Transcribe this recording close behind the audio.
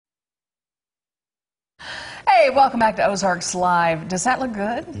Hey, welcome back to Ozarks Live. Does that look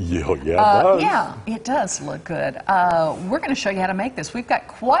good? Yeah, it does. Yeah, it does look good. We're going to show you how to make this. We've got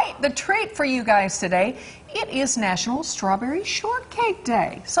quite the treat for you guys today. It is National Strawberry Shortcake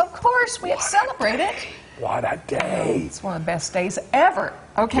Day. So, of course, we have to celebrate it. What a day. It's one of the best days ever.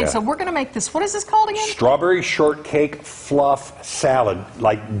 Okay, Yeah. so we're going to make this. What is this called again? Strawberry Shortcake Fluff Salad.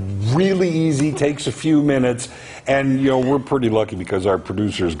 Like, really easy, takes a few minutes. And, you know, we're pretty lucky because our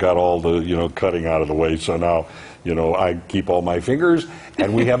producers got all the, cutting out of the way. So now, I keep all my fingers.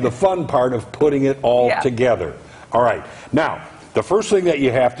 And we have the fun part of putting it all together. All right. Now, the first thing that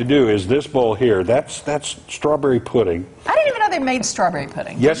you have to do is this bowl here. That's strawberry pudding. I didn't even know they made strawberry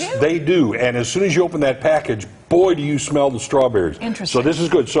pudding. Yes, Did you? they do. And as soon as you open that package, boy, do you smell the strawberries. Interesting. So this is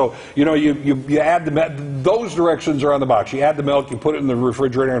good. So, you add those directions are on the box. You add the milk, you put it in the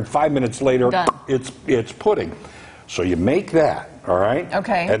refrigerator, and 5 minutes later, Done. it's pudding. So you make that, all right?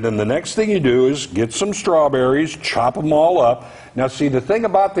 Okay. And then the next thing you do is get some strawberries, chop them all up. Now, see, the thing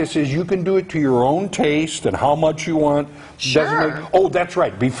about this is you can do it to your own taste and how much you want. Sure. Oh, that's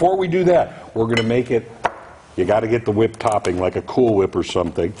right. Before we do that, we're going to make it, you got to get the whip topping, like a Cool Whip or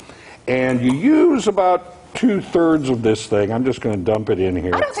something. And you use about 2/3 of this thing. I'm just going to dump it in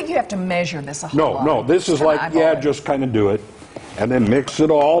here. I don't think you have to measure this a whole lot. No, this is like, just kind of do it. And then mix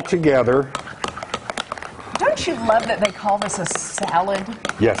it all together. Don't you love that they call this a salad?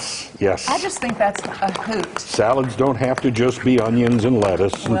 Yes, yes. I just think that's a hoot. Salads don't have to just be onions and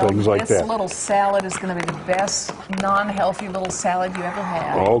lettuce and things like that. This little salad is going to be the best non-healthy little salad you ever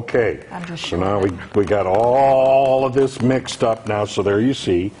had. Okay. I'm just so sure. now we got all of this mixed up now, so there you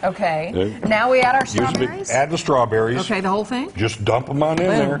see. Okay. Now we add our strawberries? Add the strawberries. Okay, the whole thing? Just dump them on in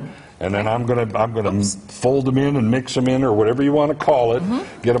there. And then I'm gonna fold them in and mix them in, or whatever you want to call it.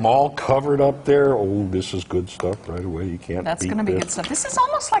 Get them all covered up there. Oh, this is good stuff right away. You can't That's beat going to be this. good stuff. This is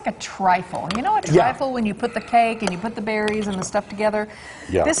almost like a trifle. You know a trifle when you put the cake and you put the berries and the stuff together?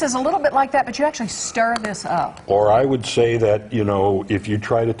 Yeah. This is a little bit like that, but you actually stir this up. Or I would say that, if you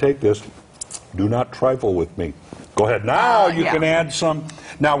try to take this, do not trifle with me. Go ahead. Now you can add some.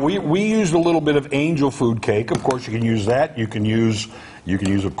 Now, we used a little bit of angel food cake. Of course, you can use that. You can use,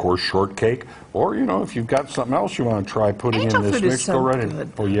 of course, shortcake. Or, if you've got something else you want to try putting Angel in this food is mix, so go right good.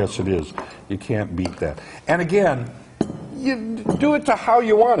 in. Oh, yes, it is. You can't beat that. And again, you do it to how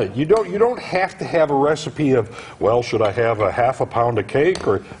you want it. You don't have to have a recipe of, well, should I have a half a pound of cake?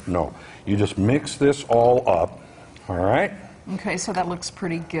 Or no. You just mix this all up. All right? Okay, so that looks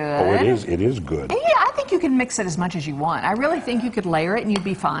pretty good. Oh, it is good. Yeah, I think you can mix it as much as you want. I really think you could layer it and you'd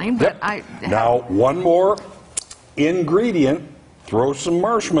be fine. But Now, one more ingredient. Throw some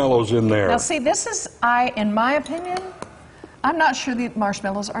marshmallows in there. Now, see, this is, in my opinion, I'm not sure the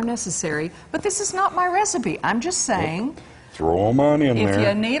marshmallows are necessary, but this is not my recipe. I'm just saying. Throw them on in If there.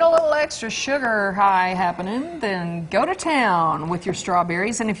 you need a little extra sugar high happening, then go to town with your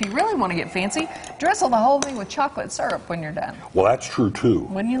strawberries. And if you really want to get fancy, drizzle the whole thing with chocolate syrup when you're done. Well, that's true too.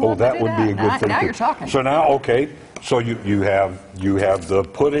 Wouldn't you love to that do would be a that? good thing. Now you're talking. So now, okay. So you have the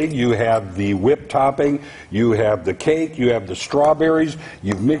pudding, you have the whipped topping, you have the cake, you have the strawberries.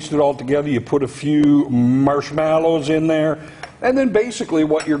 You've mixed it all together. You put a few marshmallows in there, and then basically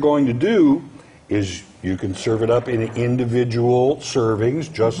what you're going to do is you can serve it up in individual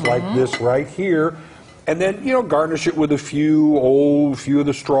servings, just like this right here, and then garnish it with a few of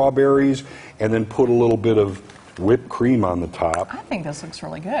the strawberries, and then put a little bit of whipped cream on the top. I think this looks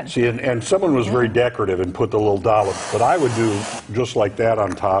really good. See, and someone was very decorative and put the little dollop, but I would do just like that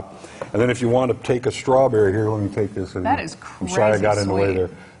on top. And then if you want to take a strawberry, here, let me take this. And That is I'm sorry I got in the way sweet. there,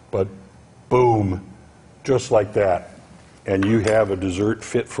 but boom, just like that. And you have a dessert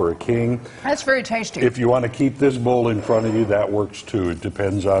fit for a king. That's very tasty. If you want to keep this bowl in front of you, that works too. It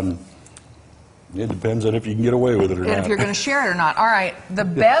depends on if you can get away with it or not. And if you're going to share it or not. All right, the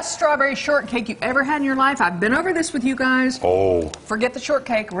best strawberry shortcake you've ever had in your life. I've been over this with you guys. Oh. Forget the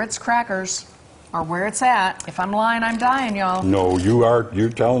shortcake. Ritz crackers are where it's at. If I'm lying, I'm dying, y'all. No, you're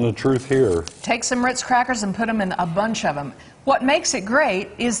telling the truth here. Take some Ritz crackers and put them in a bunch of them. What makes it great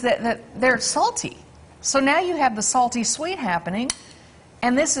is that they're salty. So now you have the salty sweet happening,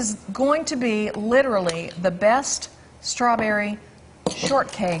 and this is going to be literally the best strawberry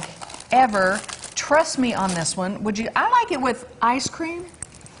shortcake ever. Trust me on this one. Would you? I like it with ice cream,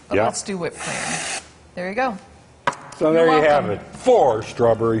 but let's do whipped cream. There you go. So there you have it, for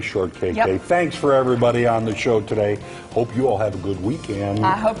Strawberry Shortcake Day. Thanks for everybody on the show today. Hope you all have a good weekend.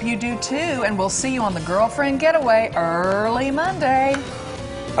 I hope you do too, and we'll see you on the Girlfriend Getaway early Monday.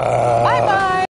 Bye-bye.